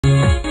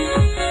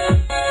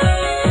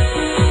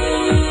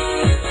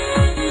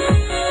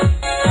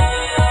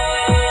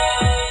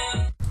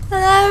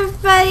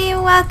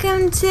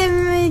welcome to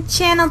my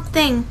channel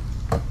thing.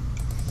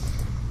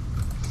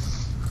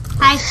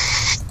 Hi.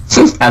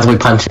 As we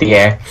punch the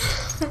air.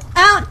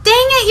 Oh, dang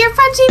it, you're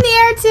punching the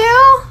air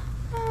too?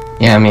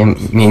 Yeah, me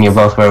and you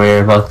both were. We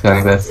were both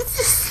doing this.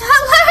 It's not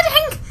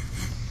loading.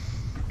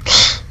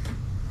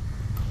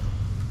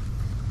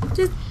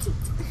 Just...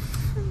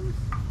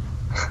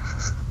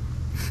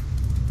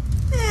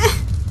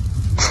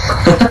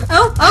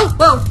 oh,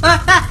 whoa.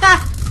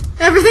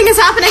 Everything is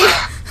happening.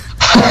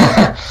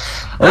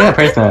 Look at that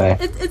person over there.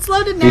 It's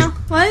loaded now.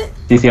 What?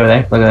 Do you see over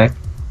there? Look over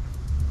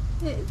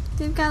there.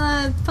 They've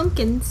got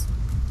pumpkins.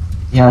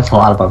 Yeah, that's a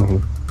lot of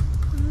pumpkins.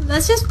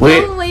 Let's just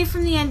blow away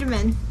from the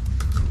Enderman.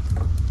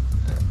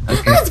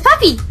 Okay. Oh, it's a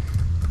puppy!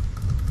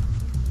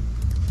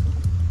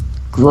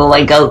 Little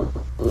leg goat.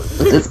 With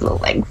this little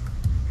legs.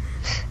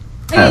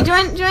 Okay,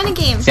 join a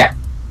game. Yeah.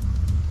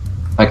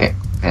 Okay.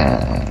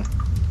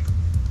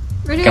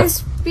 We're doing go.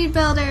 speed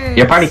builders.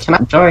 Your party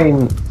cannot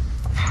join.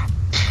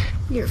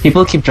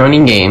 People keep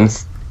joining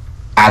games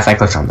as I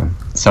click on them,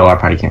 so our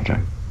party can't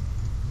join.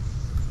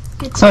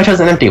 So I chose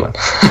an empty one.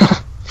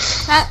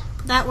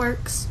 that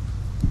works.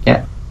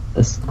 Yeah.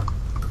 This.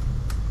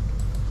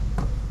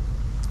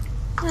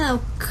 Hello,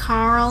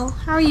 Carl.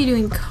 How are you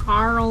doing,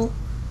 Carl?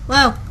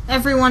 Whoa,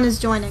 everyone is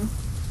joining.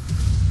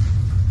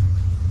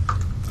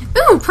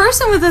 Ooh,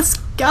 person with a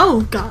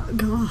skull.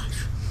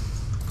 Gosh.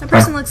 That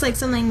person looks like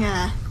something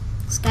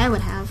Sky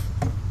would have.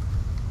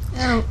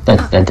 Oh.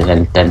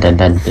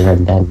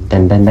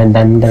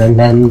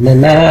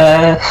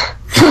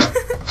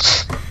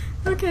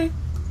 Okay.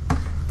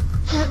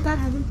 That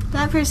happened.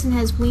 That person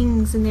has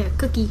wings and they're a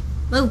cookie.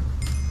 Whoa.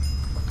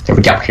 Here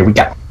we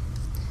go.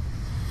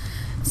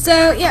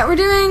 So, yeah, we're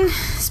doing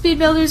speed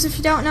builders. If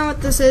you don't know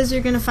what this is,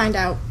 you're gonna find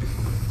out.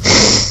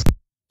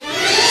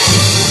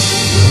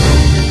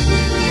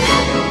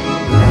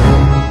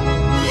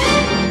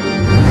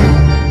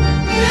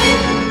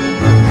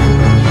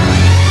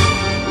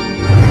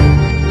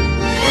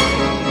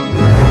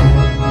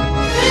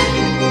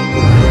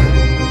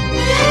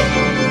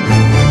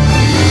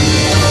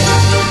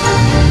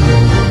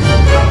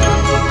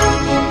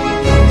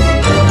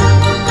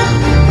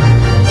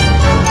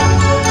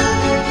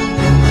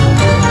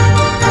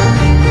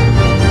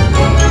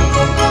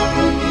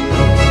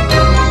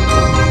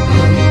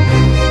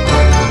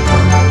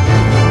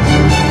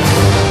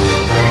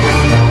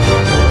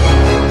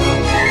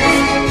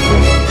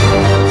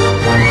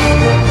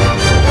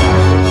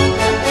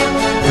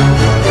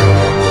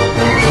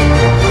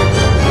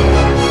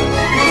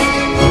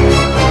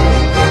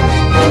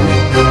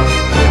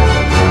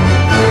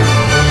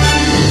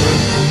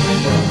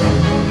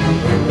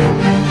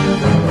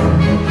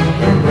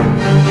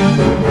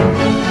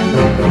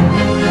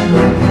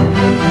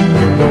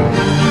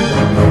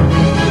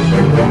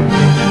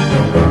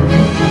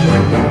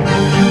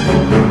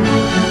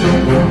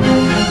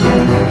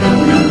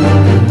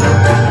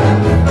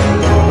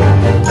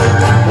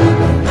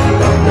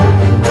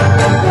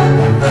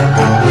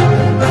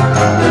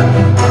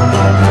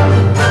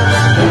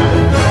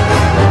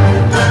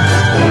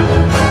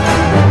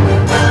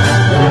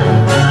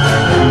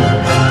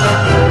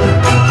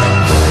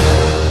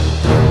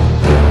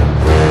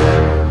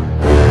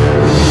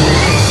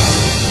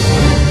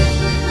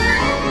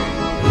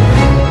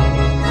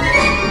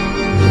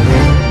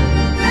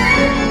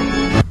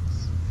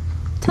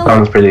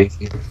 Sounds pretty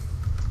easy.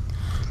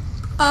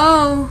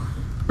 Oh.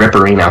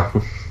 Ripperino.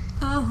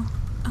 Oh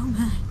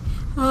my.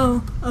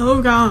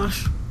 Oh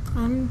gosh.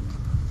 I'm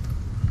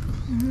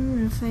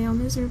gonna fail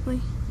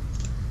miserably.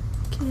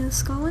 Okay, the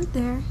skull went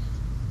there.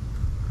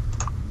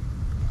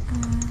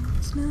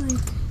 It's not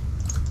like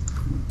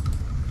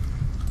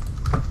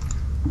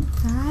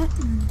that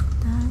and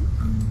that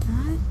and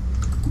that.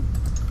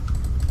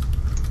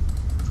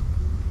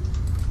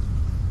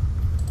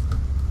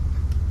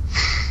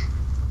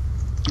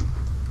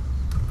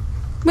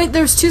 Wait,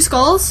 there's two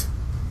skulls?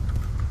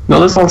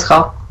 No, this one's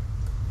skull.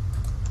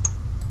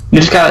 You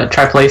just gotta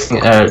try placing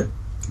it.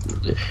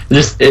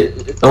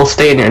 It'll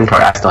stay in your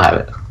inventory. I still have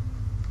it.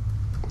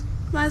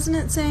 Why isn't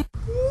it saying?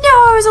 No,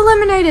 I was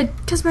eliminated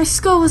because my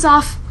skull was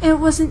off and it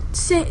wasn't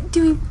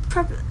doing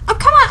proper. Oh,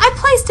 come on! I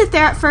placed it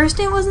there at first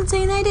and it wasn't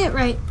saying I did it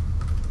right.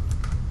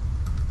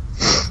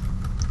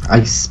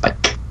 Ice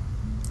spike.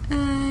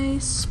 I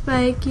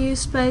spike, you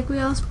spike, we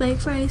all spike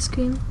for ice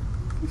cream.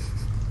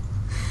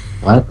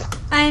 What?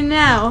 I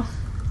know.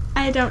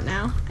 I don't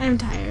know. I'm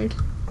tired.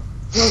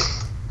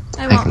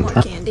 I want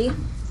more candy.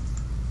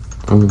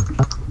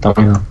 Don't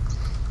we know?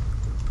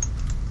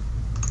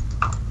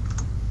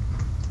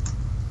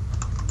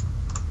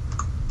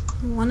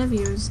 One of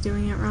you is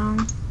doing it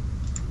wrong.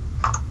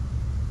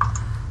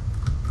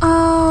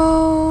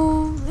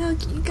 Oh,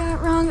 look, you got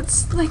it wrong.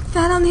 It's like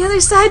that on the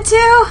other side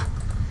too.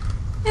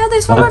 No,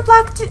 there's one more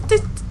block.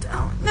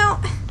 Oh no,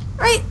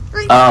 right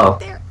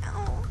there.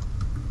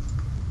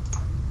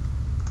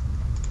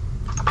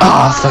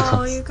 Oh, so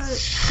close. Oh, you got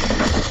it.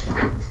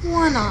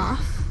 One off.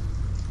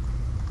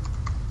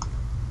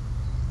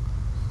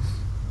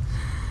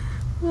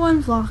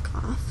 One block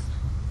off.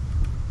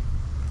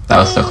 That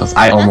was so close.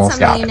 I almost That's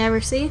got something you it. never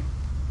see.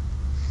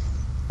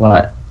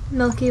 What?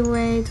 Milky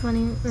Way 20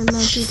 or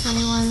Milky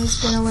 21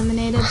 has been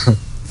eliminated.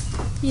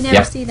 You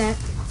never see that.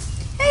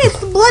 Hey, it's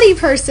the bloody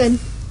person.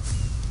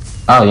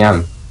 Oh,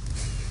 yum.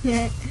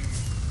 Yeah.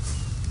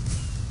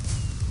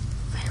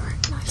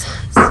 Firework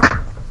noises.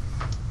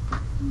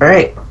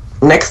 Alright,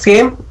 next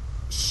game?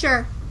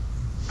 Sure.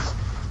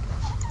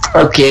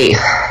 Okay.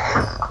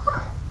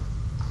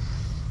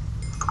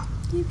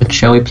 What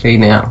shall we play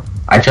now?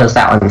 I chose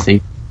that one,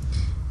 see.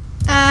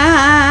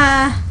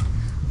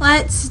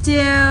 Let's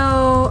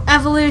do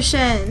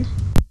Evolution.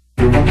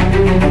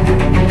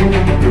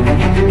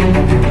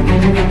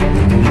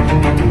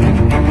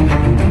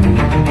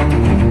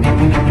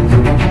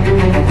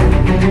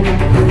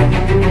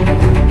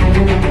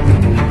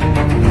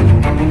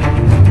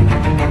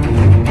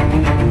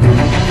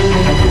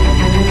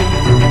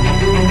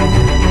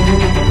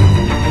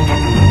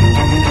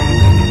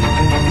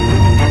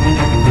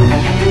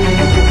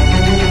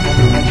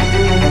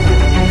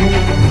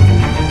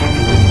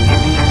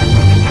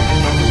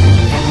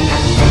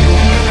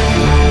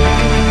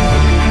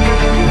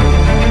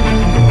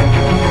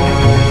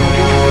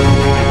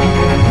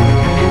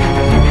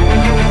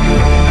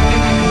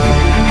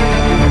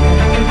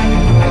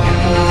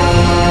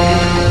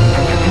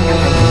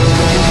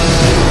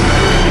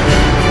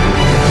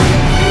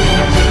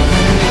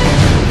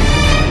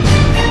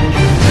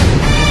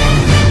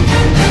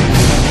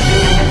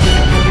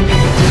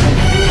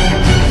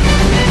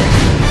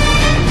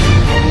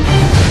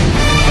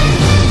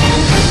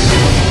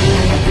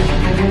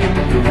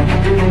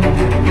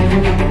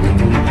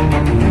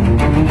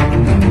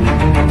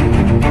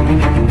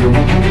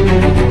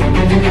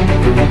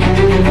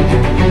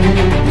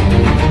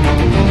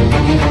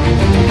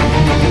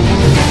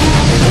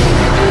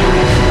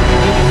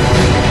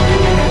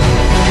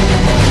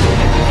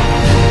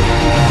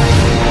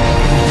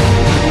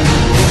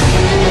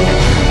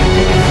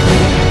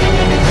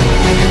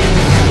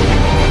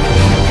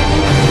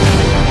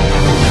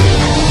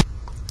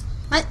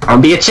 I'll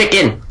be a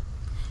chicken.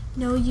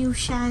 No, you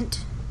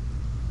shan't.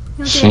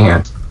 No,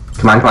 Shan't.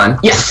 Come on, come on.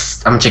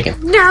 Yes, I'm a chicken.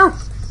 No!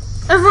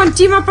 Everyone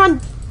team up on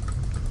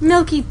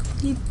Milky.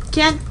 You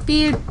can't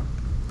be...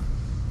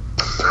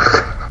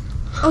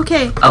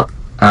 Okay. Oh,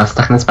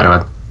 stuck in the spider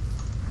web.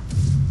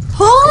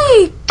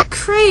 Holy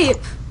creep!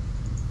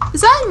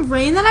 Is that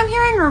rain that I'm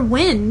hearing or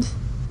wind?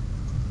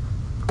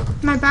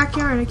 In my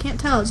backyard, I can't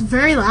tell. It's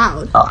very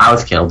loud. Oh, I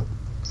was killed.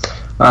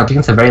 Wow,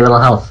 chickens have very little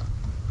health.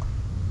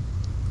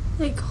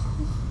 Like...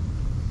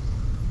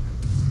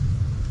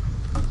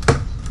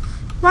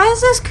 Why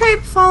is this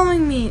creep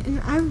following me? And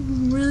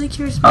I'm really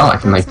curious about Oh, I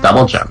can like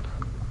double jump.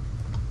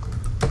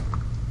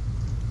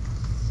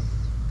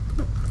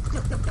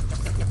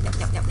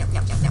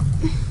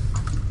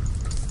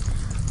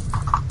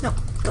 No,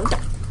 go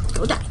die.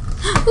 Go die.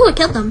 Ooh, I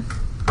killed them.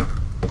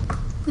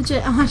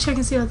 Legit, I want to check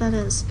and see what that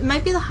is. It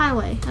might be the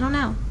highway. I don't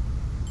know.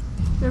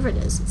 Whatever it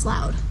is, it's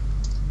loud.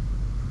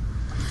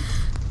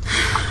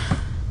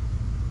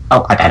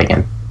 Oh, I died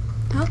again.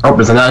 Oh, Oh,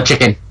 there's another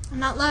chicken. I'm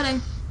not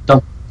loading.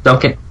 Don't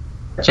get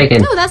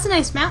chicken. Oh, that's a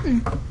nice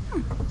mountain.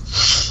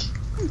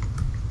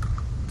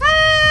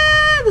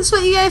 Ah, that's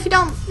what you get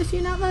if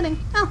you're not loading.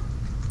 Oh,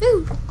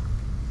 ooh.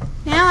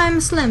 Now I'm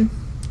slim.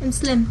 I'm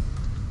slim.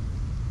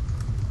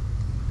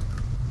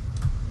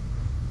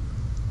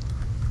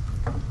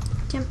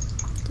 Jump.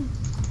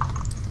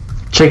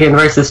 Chicken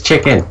versus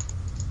chicken.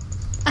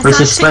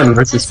 Versus Slim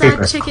versus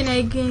Creeper. I saw a chicken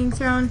egg getting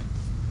thrown.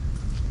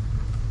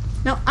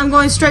 No, I'm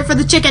going straight for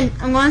the chicken.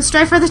 I'm going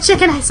straight for the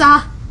chicken I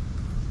saw.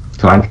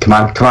 Come on, come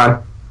on, come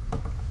on.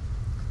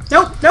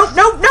 Nope, nope,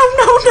 nope, nope,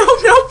 nope, nope,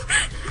 nope.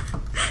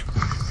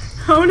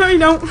 Oh, no, you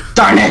don't.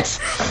 Darn it!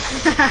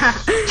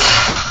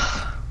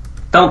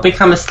 Don't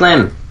become a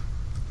Slim.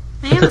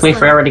 It took me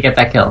forever to get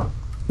that kill.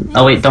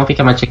 Oh wait, don't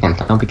become a chicken.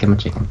 Don't become a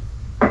chicken.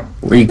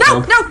 Were you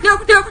killed? No, no,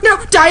 no,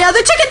 no! Die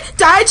other chicken!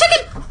 Die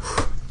chicken!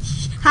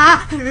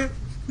 Ha!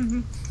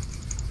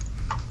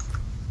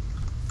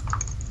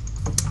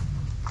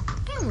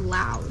 Getting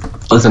loud.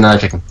 Oh, there's another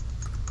chicken.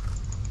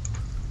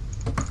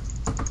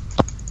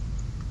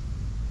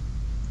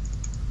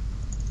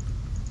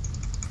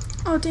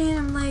 Oh dang,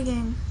 I'm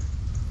lagging.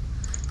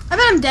 I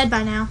bet I'm dead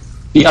by now.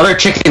 The other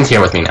chicken's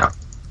here with me now.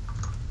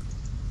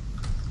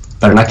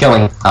 Better not kill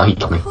me. Oh, he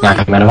killed me. Now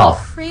I'm out of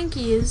health.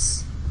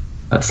 Frankies.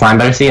 Slime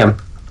better see him.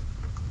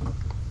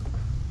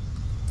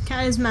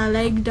 That is my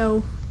leg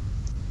though.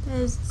 That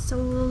is so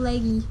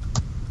leggy.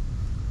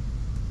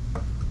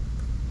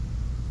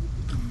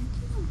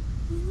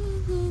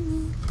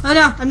 Oh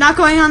no, I'm not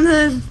going on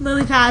the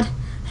lily pad.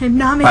 I'm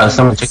not making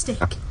a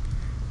mistake.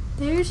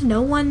 There's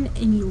no one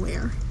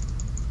anywhere.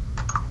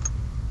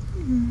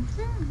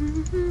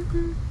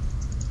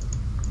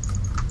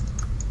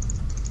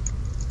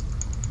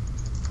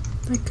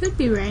 That could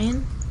be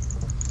rain.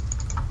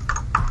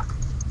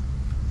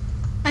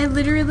 I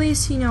literally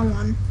see no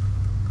one.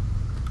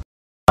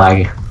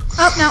 Laggy.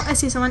 Oh no, I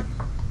see someone.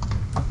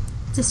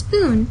 It's a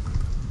spoon.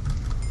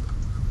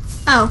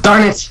 Oh.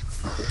 Darn it!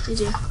 Did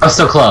you? I was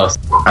so close.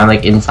 I'm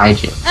like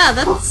inside you. Oh,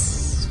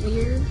 that's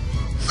weird.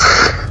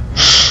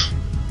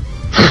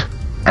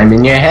 And I'm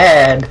in your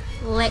head.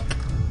 Lick.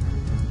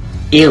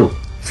 Ew.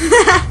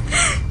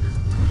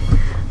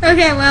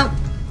 Okay, well,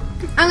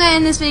 I'm gonna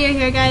end this video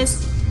here,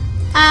 guys.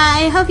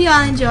 I hope you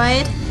all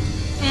enjoyed,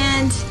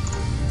 and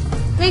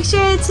make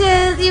sure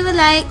to leave a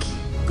like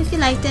if you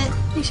liked it.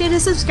 Make sure to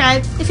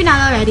subscribe if you're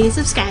not already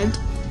subscribed.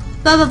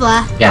 Blah blah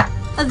blah. Yeah.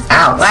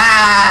 Ow!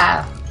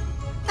 Ah!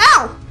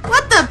 Ow!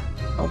 What the?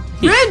 Oh,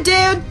 Rude,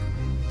 dude.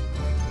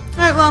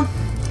 Alright, well,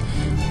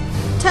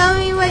 tell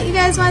me what you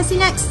guys want to see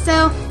next.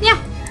 So,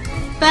 yeah.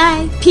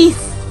 Bye.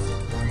 Peace.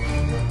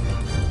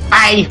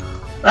 Bye.